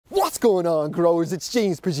What's going on, growers? It's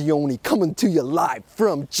James Prigioni coming to you live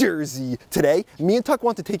from Jersey. Today, me and Tuck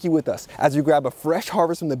want to take you with us as we grab a fresh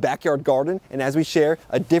harvest from the backyard garden and as we share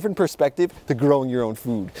a different perspective to growing your own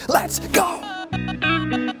food. Let's go!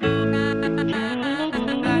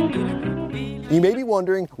 You may be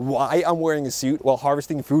wondering why I'm wearing a suit while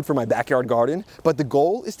harvesting food for my backyard garden, but the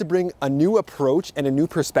goal is to bring a new approach and a new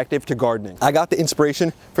perspective to gardening. I got the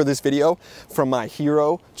inspiration for this video from my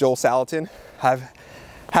hero, Joel Salatin. I've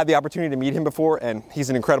had the opportunity to meet him before and he's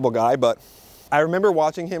an incredible guy, but I remember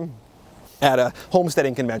watching him at a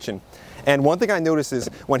homesteading convention. And one thing I noticed is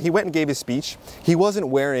when he went and gave his speech, he wasn't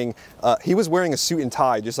wearing, he was wearing a suit and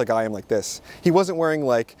tie just like I am, like this. He wasn't wearing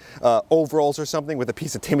like overalls or something with a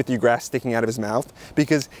piece of Timothy grass sticking out of his mouth,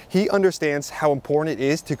 because he understands how important it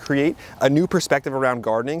is to create a new perspective around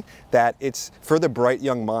gardening, that it's for the bright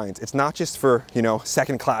young minds. It's not just for, you know,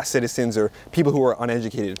 second-class citizens or people who are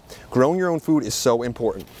uneducated. Growing your own food is so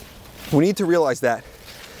important. We need to realize that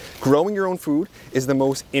growing your own food is the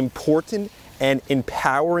most important and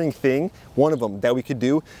empowering thing, one of them, that we could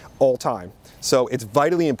do all time. So it's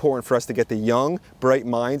vitally important for us to get the young, bright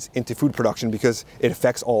minds into food production because it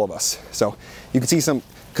affects all of us. So you can see some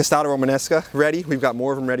costata romanesca ready. We've got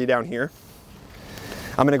more of them ready down here.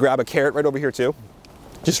 I'm gonna grab a carrot right over here too.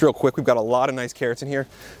 Just real quick, we've got a lot of nice carrots in here.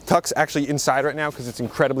 Tuck's actually inside right now because it's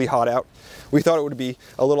incredibly hot out. We thought it would be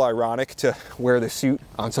a little ironic to wear the suit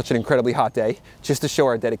on such an incredibly hot day, just to show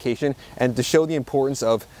our dedication and to show the importance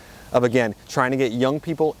of again, trying to get young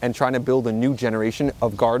people and trying to build a new generation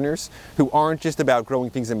of gardeners who aren't just about growing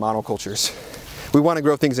things in monocultures. We want to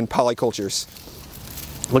grow things in polycultures.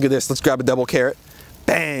 Look at this, let's grab a double carrot.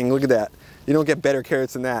 Bang, look at that. You don't get better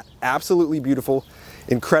carrots than that. Absolutely beautiful,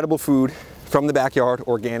 incredible food from the backyard,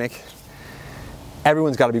 organic.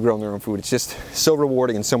 Everyone's got to be growing their own food. It's just so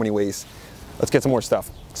rewarding in so many ways. Let's get some more stuff.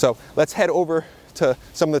 So let's head over to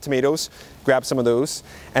some of the tomatoes, grab some of those,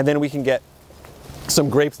 and then we can get some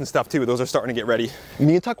grapes and stuff too. Those are starting to get ready.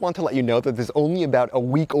 Me and Tuck want to let you know that there's only about a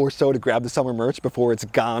week or so to grab the summer merch before it's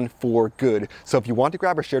gone for good. So if you want to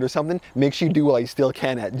grab a shirt or something, make sure you do while you still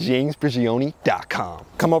can at jamesprigioni.com.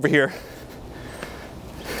 Come over here.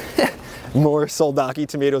 More soldaki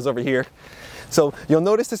tomatoes over here. So you'll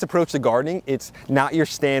notice this approach to gardening, it's not your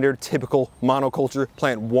standard typical monoculture,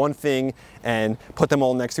 plant one thing and put them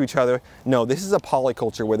all next to each other. No, this is a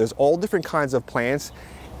polyculture where there's all different kinds of plants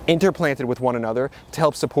interplanted with one another to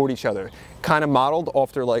help support each other, kind of modeled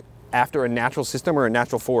after a natural system or a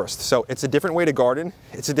natural forest. So it's a different way to garden,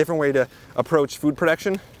 it's a different way to approach food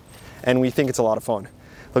production, and we think it's a lot of fun.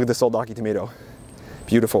 Look at this soldaki tomato,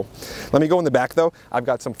 beautiful. Let me go in the back though. I've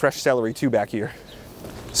got some fresh celery too back here.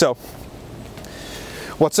 So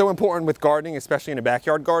what's so important with gardening, especially in a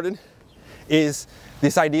backyard garden, is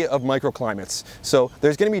this idea of microclimates. So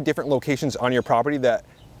there's going to be different locations on your property that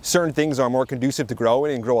certain things are more conducive to grow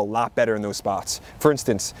in and grow a lot better in those spots. For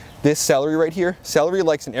instance, this celery right here, celery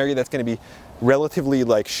likes an area that's going to be relatively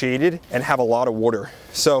like shaded and have a lot of water.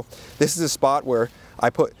 So this is a spot where I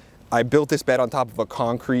built this bed on top of a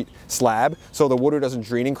concrete slab, so the water doesn't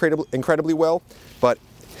drain incredibly well, but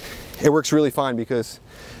it works really fine because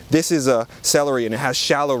this is a celery and it has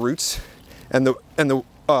shallow roots, and the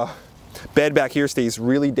bed back here stays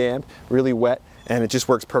really damp, really wet, and it just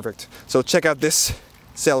works perfect. So check out this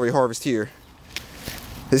celery harvest here.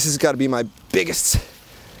 This has got to be my biggest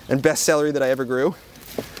and best celery that I ever grew.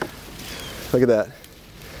 Look at that.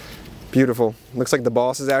 Beautiful. Looks like the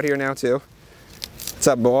boss is out here now too. What's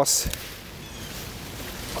up, boss?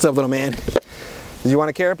 What's up, little man? Do you want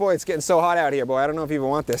a carrot, boy? It's getting so hot out here, boy. I don't know if you even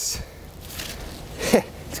want this.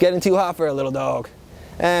 It's getting too hot for a little dog.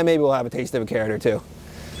 Maybe we'll have a taste of a carrot or two.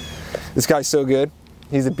 This guy's so good.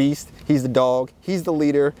 He's a beast. He's the dog. He's the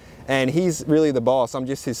leader. And he's really the boss. I'm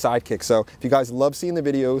just his sidekick. So if you guys love seeing the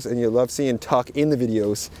videos and you love seeing Tuck in the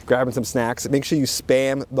videos, grabbing some snacks, make sure you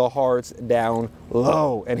spam the hearts down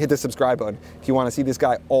low and hit the subscribe button if you want to see this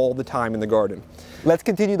guy all the time in the garden. Let's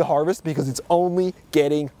continue the harvest because it's only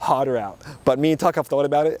getting hotter out. But me and Tuck have thought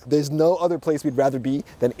about it. There's no other place we'd rather be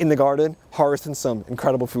than in the garden, harvesting some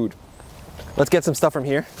incredible food. Let's get some stuff from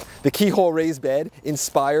here. The keyhole raised bed,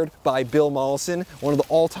 inspired by Bill Mollison, one of the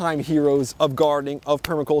all-time heroes of gardening, of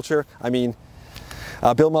permaculture. I mean,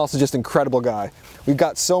 Bill Mollison is just an incredible guy. We've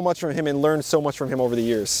got so much from him and learned so much from him over the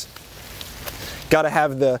years. Got to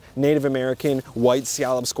have the Native American white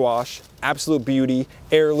scallop squash, absolute beauty,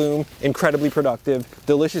 heirloom, incredibly productive,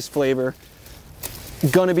 delicious flavor.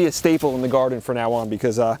 Gonna be a staple in the garden from now on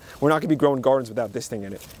because we're not gonna be growing gardens without this thing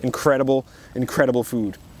in it. Incredible, incredible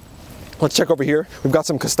food. Let's check over here. We've got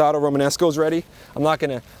some costata romanescos ready. I'm not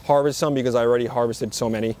gonna harvest some because I already harvested so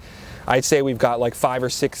many. I'd say we've got like 5 or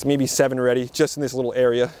 6, maybe 7 ready just in this little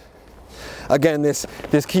area. Again, this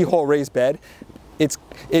keyhole raised bed, it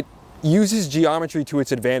uses geometry to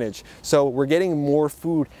its advantage. So we're getting more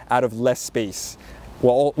food out of less space.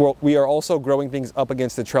 Well, we are also growing things up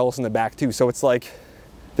against the trellis in the back too. So it's like,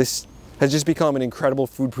 this has just become an incredible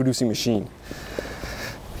food producing machine.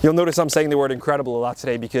 You'll notice I'm saying the word incredible a lot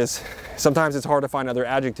today because sometimes it's hard to find other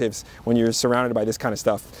adjectives when you're surrounded by this kind of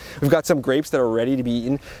stuff. We've got some grapes that are ready to be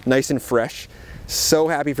eaten, nice and fresh. So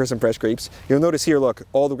happy for some fresh grapes. You'll notice here, look,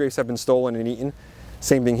 all the grapes have been stolen and eaten.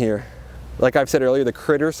 Same thing here. Like I've said earlier, the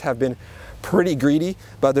critters have been pretty greedy,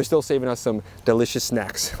 but they're still saving us some delicious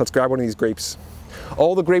snacks. Let's grab one of these grapes.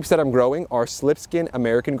 All the grapes that I'm growing are slipskin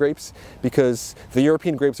American grapes because the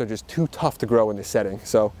European grapes are just too tough to grow in this setting.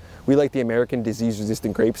 So we like the American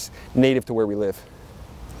disease-resistant grapes native to where we live.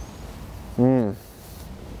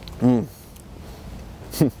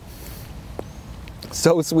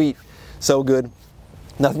 So sweet, so good.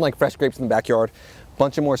 Nothing like fresh grapes in the backyard.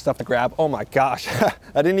 Bunch of more stuff to grab. Oh my gosh,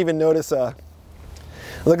 I didn't even notice. Look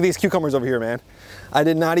at these cucumbers over here, man. I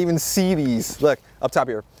did not even see these. Look, up top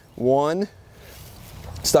here. 1,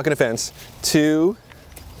 stuck in a fence. 2,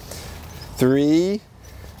 3,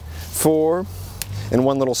 4, and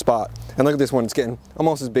 1 little spot. And look at this one, it's getting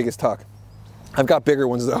almost as big as Tuck. I've got bigger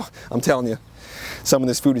ones though, I'm telling you. Some of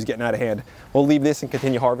this food is getting out of hand. We'll leave this and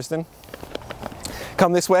continue harvesting.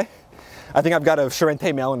 Come this way. I think I've got a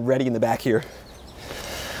Charente melon ready in the back here.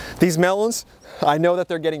 These melons, I know that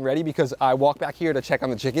they're getting ready because I walk back here to check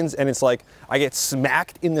on the chickens and it's like I get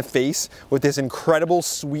smacked in the face with this incredible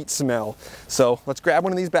sweet smell. So let's grab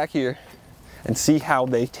one of these back here and see how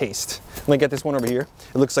they taste. I'm gonna get this one over here.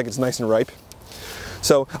 It looks like it's nice and ripe.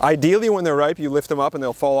 So ideally when they're ripe, you lift them up and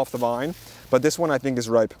they'll fall off the vine, but this one I think is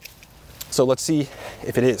ripe. So let's see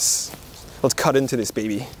if it is. Let's cut into this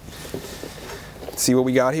baby. See what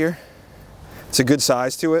we got here. It's a good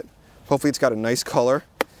size to it. Hopefully it's got a nice color.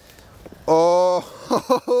 Oh,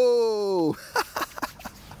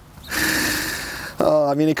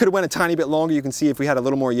 I mean, it could have went a tiny bit longer. You can see if we had a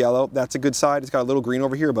little more yellow. That's a good side. It's got a little green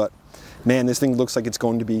over here, but man, this thing looks like it's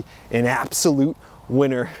going to be an absolute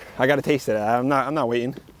winner. I got to taste it. I'm not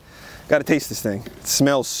waiting. Got to taste this thing. It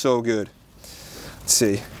smells so good. Let's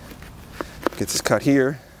see. Get this cut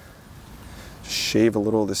here. Shave a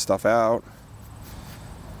little of this stuff out.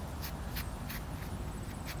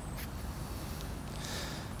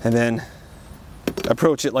 And then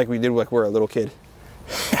approach it like we did like we're a little kid.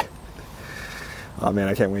 Oh man,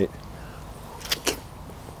 I can't wait.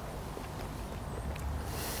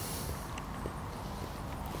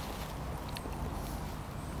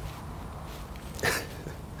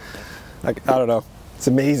 I don't know. It's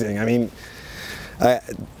amazing. I mean,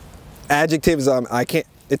 adjectives, I can't,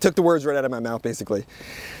 it took the words right out of my mouth basically.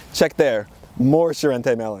 Check there, more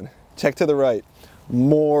Charente melon. Check to the right.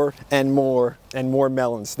 More and more and more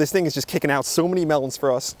melons. This thing is just kicking out so many melons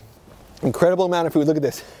for us. Incredible amount of food. Look at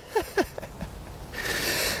this.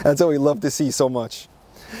 That's what we love to see so much.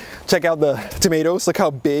 Check out the tomatoes. Look how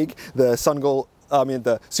big the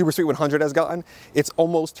the Super Sweet 100 has gotten. It's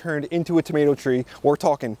almost turned into a tomato tree. We're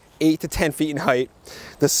talking 8 to 10 feet in height.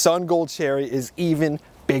 The Sun Gold Cherry is even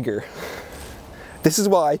bigger. This is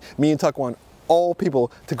why me and Tuck want all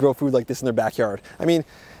people to grow food like this in their backyard. I mean,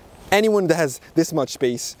 anyone that has this much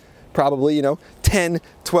space, probably, you know, 10,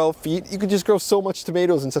 12 feet, you could just grow so much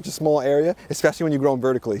tomatoes in such a small area, especially when you grow them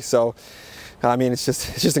vertically. So, I mean, it's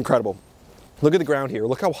just incredible. Look at the ground here.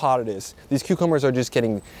 Look how hot it is. These cucumbers are just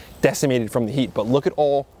getting decimated from the heat, but look at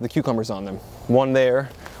all the cucumbers on them. One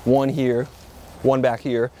there, one here, one back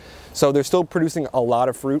here. So they're still producing a lot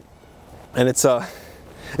of fruit, and it's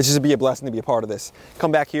just be a blessing to be a part of this.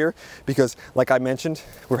 Come back here because, like I mentioned,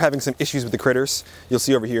 we're having some issues with the critters. You'll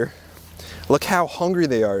see over here. Look how hungry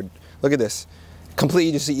they are. Look at this.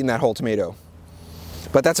 Completely just eating that whole tomato.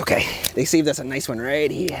 But that's okay. They saved us a nice one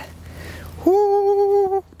right here.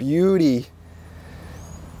 Woo! Beauty.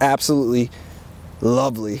 Absolutely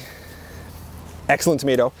lovely. Excellent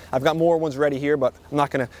tomato. I've got more ones ready here, but I'm not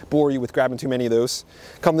gonna bore you with grabbing too many of those.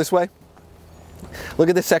 Come this way. Look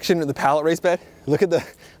at this section of the pallet raised bed. Look at the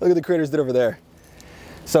critters that are over there.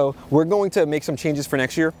 So we're going to make some changes for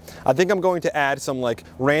next year. I think I'm going to add some like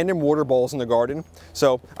random water balls in the garden.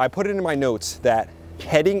 So I put it in my notes that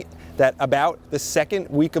about the second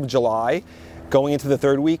week of July, going into the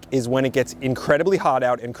third week is when it gets incredibly hot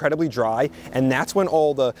out, incredibly dry, and that's when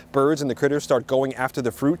all the birds and the critters start going after the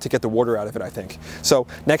fruit to get the water out of it, I think. So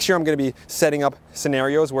next year I'm going to be setting up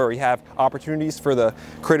scenarios where we have opportunities for the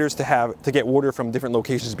critters to get water from different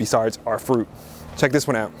locations besides our fruit. Check this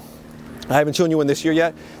one out. I haven't shown you one this year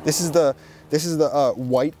yet. This is the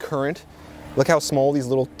white currant. Look how small these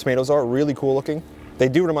little tomatoes are, really cool looking. They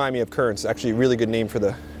do remind me of currants, actually a really good name for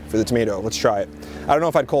for the tomato. Let's try it. I don't know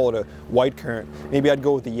if I'd call it a white currant. Maybe I'd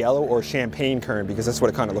go with the yellow or champagne currant because that's what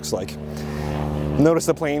it kind of looks like. Notice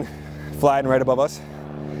the plane flying right above us.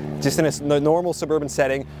 Just in a normal suburban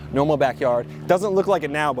setting, normal backyard. Doesn't look like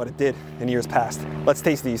it now, but it did in years past. Let's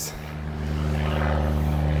taste these.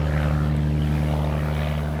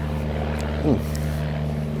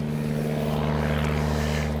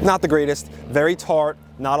 Not the greatest, very tart,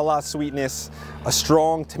 not a lot of sweetness, a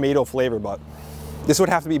strong tomato flavor, but this would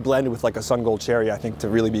have to be blended with like a sun gold cherry, I think, to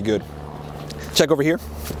really be good. Check over here.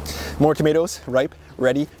 More tomatoes, ripe,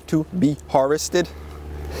 ready to be harvested.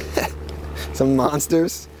 Some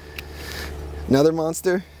monsters. Another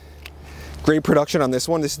monster. Great production on this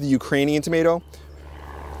one. This is the Ukrainian tomato.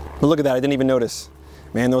 But look at that, I didn't even notice.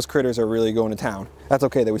 Man, those critters are really going to town. That's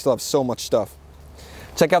okay though, we still have so much stuff.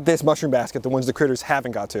 Check out this mushroom basket, the ones the critters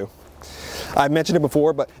haven't got to. I've mentioned it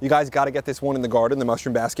before, but you guys got to get this one in the garden, the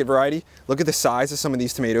mushroom basket variety. Look at the size of some of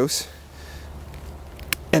these tomatoes.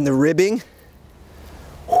 And the ribbing.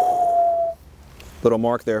 Little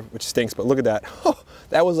mark there, which stinks, but look at that. Oh,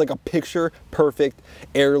 that was like a picture perfect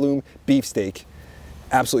heirloom beefsteak.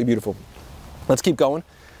 Absolutely beautiful. Let's keep going.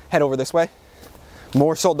 Head over this way.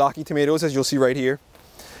 More soldaki tomatoes, as you'll see right here.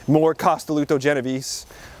 More Castelluto Genovese.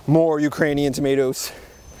 More Ukrainian tomatoes.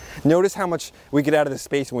 Notice how much we get out of this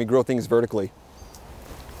space when we grow things vertically.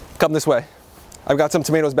 Come this way. I've got some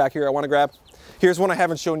tomatoes back here I want to grab. Here's one I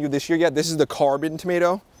haven't shown you this year yet. This is the carbon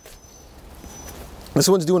tomato. This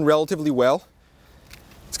one's doing relatively well.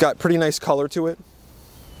 It's got pretty nice color to it.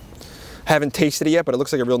 Haven't tasted it yet, but it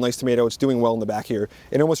looks like a real nice tomato. It's doing well in the back here.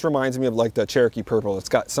 It almost reminds me of like the Cherokee purple. It's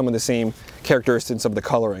got some of the same characteristics of the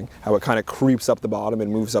coloring, how it kind of creeps up the bottom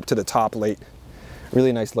and moves up to the top late.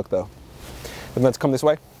 Really nice look though. And let's come this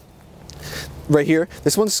way. Right here,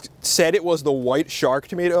 this one said it was the white shark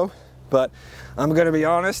tomato, but I'm gonna be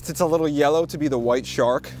honest, it's a little yellow to be the white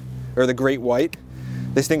shark, or the great white.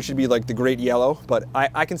 This thing should be like the great yellow, but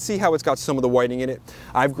I can see how it's got some of the whiting in it.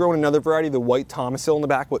 I've grown another variety, the white Thomasil in the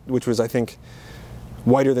back, which was, I think,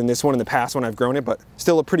 whiter than this one in the past when I've grown it, but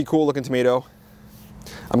still a pretty cool looking tomato.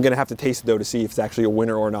 I'm gonna have to taste it though to see if it's actually a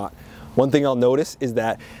winner or not. One thing I'll notice is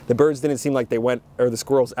that the birds didn't seem like they went, or the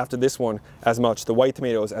squirrels after this one as much, the white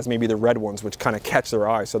tomatoes, as maybe the red ones, which kind of catch their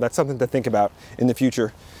eye. So that's something to think about in the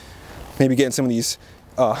future. Maybe getting some of these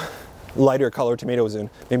lighter colored tomatoes in,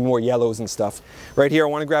 maybe more yellows and stuff. Right here, I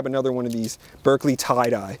want to grab another one of these Berkeley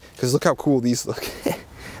tie-dye, because look how cool these look.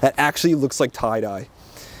 That actually looks like tie-dye.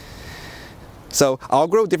 So I'll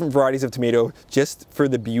grow different varieties of tomato just for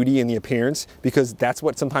the beauty and the appearance, because that's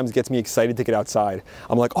what sometimes gets me excited to get outside.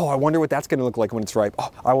 I'm like, oh, I wonder what that's gonna look like when it's ripe.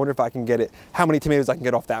 Oh, I wonder if I can get it, how many tomatoes I can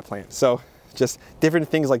get off that plant. So just different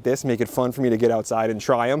things like this make it fun for me to get outside and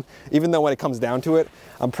try them. Even though when it comes down to it,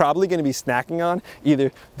 I'm probably gonna be snacking on either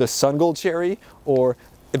the sun gold cherry, or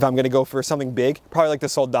if I'm gonna go for something big, probably like the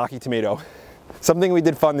soldaki tomato. Something we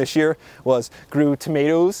did fun this year was grew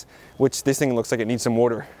tomatoes, which this thing looks like it needs some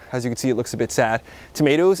water. As you can see, it looks a bit sad.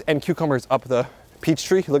 Tomatoes and cucumbers up the peach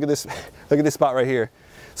tree. Look at this, look at this spot right here.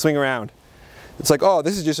 Swing around. It's like, oh,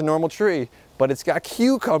 this is just a normal tree, but it's got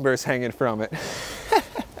cucumbers hanging from it.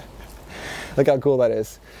 Look how cool that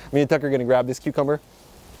is. Me and Tucker are gonna grab this cucumber.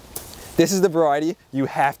 This is the variety you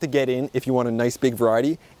have to get in if you want a nice big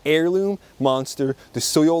variety. Heirloom Monster de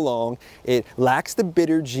Soyolong. It lacks the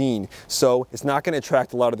bitter gene, so it's not gonna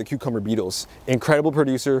attract a lot of the cucumber beetles. Incredible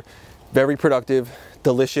producer, very productive,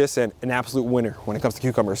 delicious, and an absolute winner when it comes to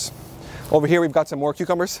cucumbers. Over here, we've got some more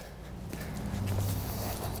cucumbers.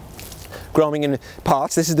 Growing in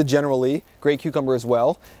pots. This is the General Lee, great cucumber as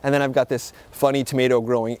well. And then I've got this funny tomato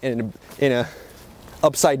growing in a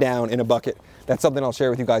upside down in a bucket. That's something I'll share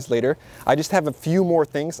with you guys later. I just have a few more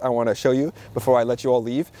things I want to show you before I let you all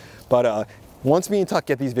leave. But once me and Tuck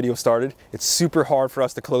get these videos started, it's super hard for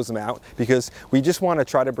us to close them out because we just want to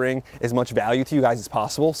try to bring as much value to you guys as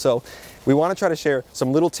possible. So we want to try to share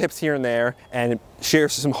some little tips here and there and share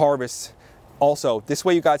some harvests. Also, this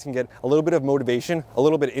way you guys can get a little bit of motivation, a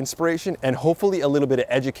little bit of inspiration, and hopefully a little bit of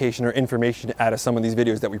education or information out of some of these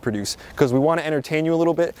videos that we produce. Because we want to entertain you a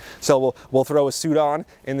little bit, so we'll throw a suit on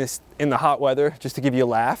in the hot weather just to give you a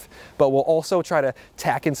laugh. But we'll also try to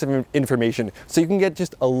tack in some information so you can get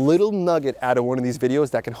just a little nugget out of one of these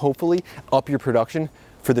videos that can hopefully up your production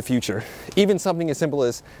for the future. Even something as simple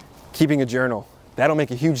as keeping a journal. That'll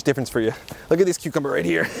make a huge difference for you. Look at this cucumber right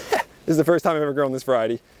here. This is the first time I've ever grown this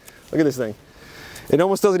variety. Look at this thing. It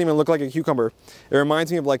almost doesn't even look like a cucumber. It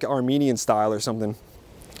reminds me of like Armenian style or something.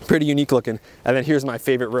 Pretty unique looking. And then here's my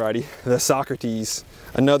favorite variety, the Socrates.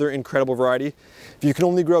 Another incredible variety. If you can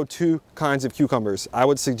only grow two kinds of cucumbers, I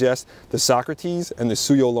would suggest the Socrates and the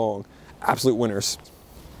Suyolong. Absolute winners.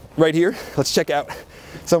 right here, let's check out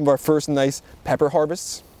some of our first nice pepper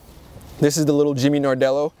harvests. This is the little Jimmy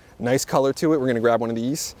Nardello, nice color to it. We're gonna grab one of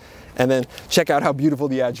these. And then check out how beautiful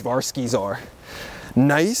the Ajvarskis are.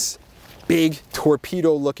 Nice, big,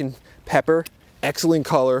 torpedo looking pepper, excellent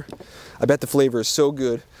color. I bet the flavor is so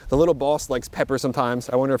good. The little boss likes pepper sometimes.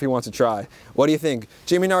 I wonder if he wants to try. What do you think?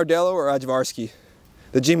 Jimmy Nardello or Ajvarski?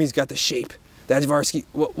 The Jimmy's got the shape. The Ajvarski,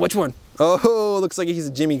 which one? Oh, looks like he's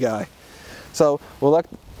a Jimmy guy. So we'll let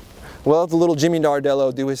the little Jimmy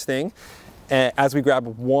Nardello do his thing as we grab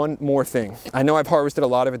one more thing. I know I've harvested a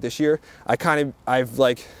lot of it this year. I've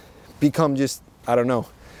like become just, I don't know.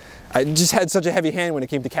 I just had such a heavy hand when it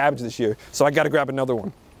came to cabbage this year, so I gotta grab another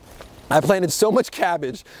one. I planted so much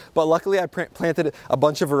cabbage, but luckily I planted a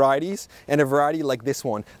bunch of varieties, and a variety like this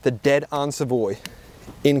one, the Dead on Savoy.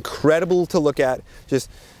 Incredible to look at, just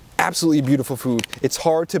absolutely beautiful food. It's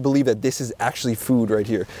hard to believe that this is actually food right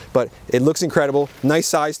here, but it looks incredible. Nice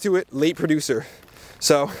size to it, late producer.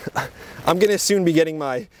 So I'm gonna soon be getting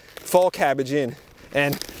my fall cabbage in,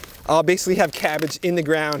 and I'll basically have cabbage in the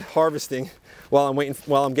ground harvesting while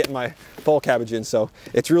I'm getting my fall cabbage in. So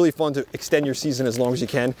it's really fun to extend your season as long as you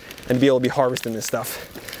can and be able to be harvesting this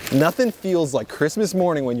stuff. Nothing feels like Christmas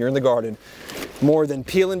morning when you're in the garden more than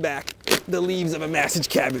peeling back the leaves of a massage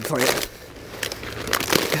cabbage plant.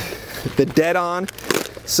 The Dead on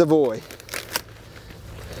Savoy.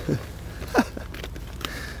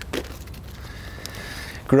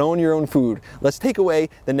 Growing your own food. Let's take away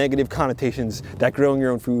the negative connotations that growing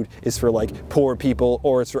your own food is for like poor people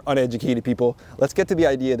or it's for uneducated people. Let's get to the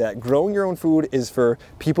idea that growing your own food is for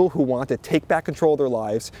people who want to take back control of their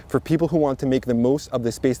lives, for people who want to make the most of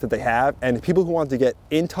the space that they have, and people who want to get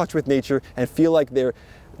in touch with nature and feel like they're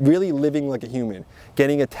really living like a human,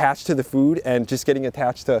 getting attached to the food and just getting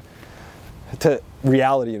attached to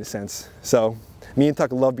reality in a sense. So me and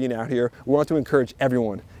Tuck love being out here. We want to encourage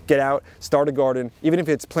everyone. Get out, start a garden, even if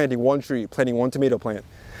it's planting one tree, planting one tomato plant.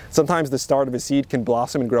 Sometimes the start of a seed can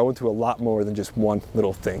blossom and grow into a lot more than just one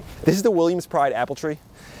little thing. This is the Williams Pride apple tree.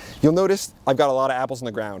 You'll notice I've got a lot of apples on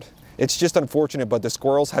the ground. It's just unfortunate, but the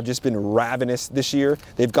squirrels have just been ravenous this year.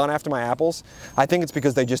 They've gone after my apples. I think it's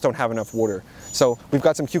because they just don't have enough water. So we've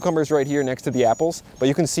got some cucumbers right here next to the apples, but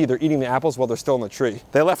you can see they're eating the apples while they're still in the tree.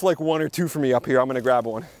 They left like one or two for me up here. I'm gonna grab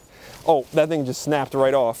one. Oh, that thing just snapped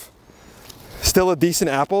right off. Still a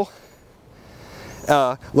decent apple.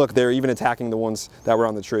 Look, they're even attacking the ones that were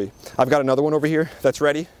on the tree. I've got another one over here that's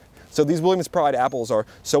ready. So these Williams Pride apples are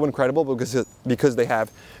so incredible because they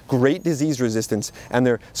have great disease resistance and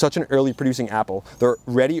they're such an early producing apple. They're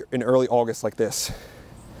ready in early August like this.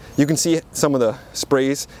 You can see some of the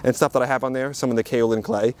sprays and stuff that I have on there, some of the kaolin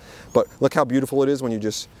clay, but look how beautiful it is when you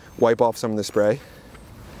just wipe off some of the spray.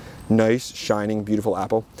 Nice, shining, beautiful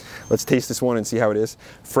apple. Let's taste this one and see how it is.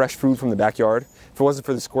 Fresh fruit from the backyard. If it wasn't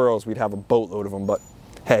for the squirrels, we'd have a boatload of them, but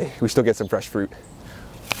hey, we still get some fresh fruit.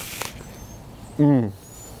 Mmm.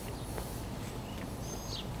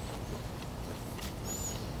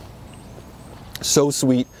 So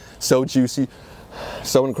sweet, so juicy,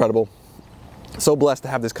 so incredible. So blessed to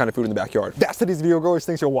have this kind of food in the backyard. That's today's video, growers.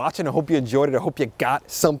 Thanks for watching. I hope you enjoyed it. I hope you got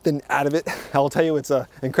something out of it. I'll tell you, it's an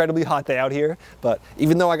incredibly hot day out here, but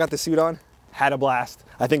even though I got the suit on, had a blast.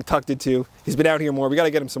 I think Tuck did too. He's been out here more. We got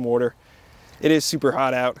to get him some water. It is super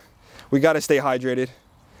hot out. We got to stay hydrated.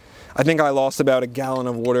 I think I lost about a gallon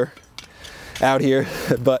of water out here,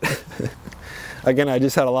 but again, I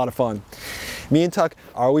just had a lot of fun. Me and Tuck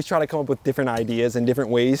are always trying to come up with different ideas and different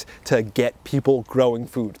ways to get people growing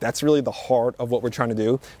food. That's really the heart of what we're trying to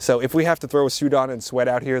do. So if we have to throw a suit on and sweat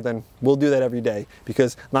out here, then we'll do that every day,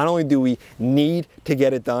 because not only do we need to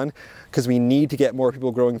get it done, because we need to get more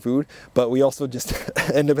people growing food, but we also just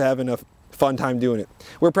end up having a fun time doing it.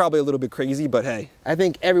 We're probably a little bit crazy, but hey, I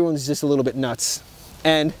think everyone's just a little bit nuts.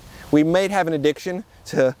 And we might have an addiction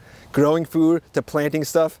to growing food, to planting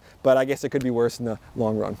stuff, but I guess it could be worse in the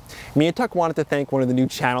long run. Me and Tuck wanted to thank one of the new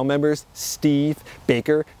channel members, Steve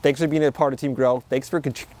Baker. Thanks for being a part of Team Grow. Thanks for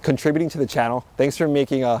contributing to the channel. Thanks for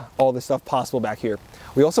making all this stuff possible back here.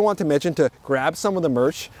 We also want to mention to grab some of the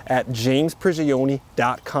merch at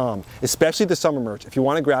jamesprigioni.com, especially the summer merch. If you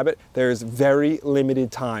want to grab it, there's very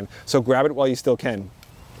limited time, so grab it while you still can.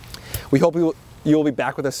 We hope you'll be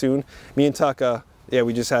back with us soon. Me and Tuck, yeah,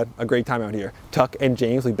 we just had a great time out here. Tuck and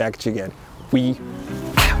James, we'll be back at you again. We